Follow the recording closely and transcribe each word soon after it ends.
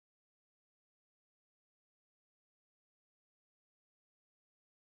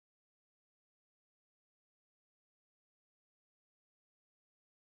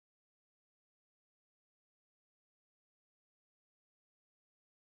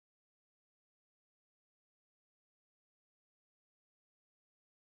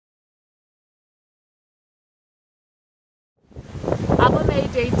Háblame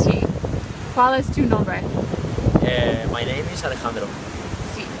de ti. ¿Cuál es tu nombre? My name is Alejandro.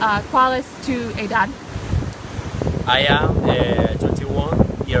 Sí. ¿Cuál es tu edad? I am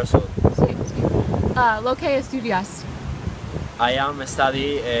 21 years old. Sí, sí. ¿Lo que estudias? I am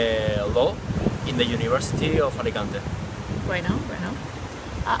studying law in the University of Alicante. Bueno, bueno.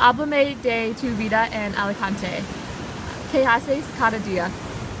 Háblame de tu vida en Alicante. ¿Qué haces cada día?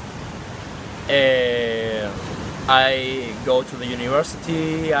 I go to the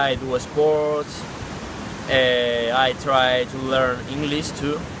university, I do sports, I try to learn English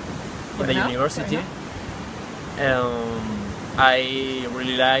too in the Bueno, university. bueno. I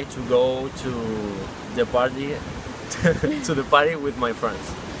really like to go to the party to the party with my friends.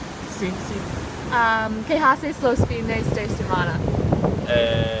 Sí, sí. ¿Qué haces los fines de semana?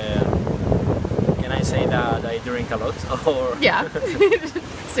 Can I say that I drink a lot or Yeah.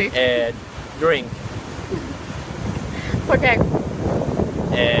 Sí. Drink? ¿Por qué?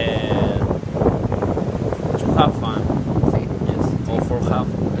 To have fun. Sí. Yes. Or for have.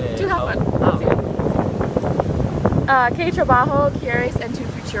 To have fun. Sí. ¿Qué trabajo quieres en tu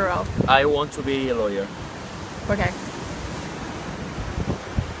futuro? I want to be a lawyer. ¿Por qué?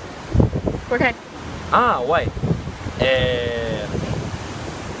 ¿Por qué? Why?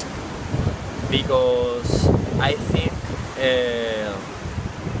 Because I think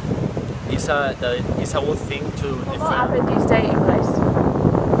it's a good thing to ¿Cómo defend. aprendiste inglés?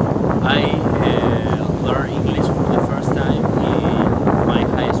 I learned English for the first time in my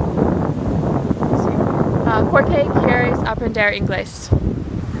high school. Sí. ¿Por qué quieres aprender inglés?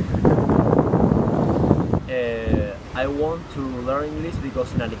 I want to learn English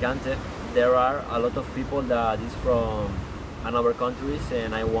because in Alicante there are a lot of people that is from another countries,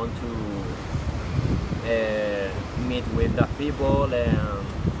 and I want to meet with the people and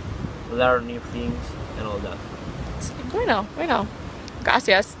learn new things and all that. Sí. Bueno, bueno.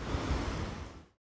 Gracias.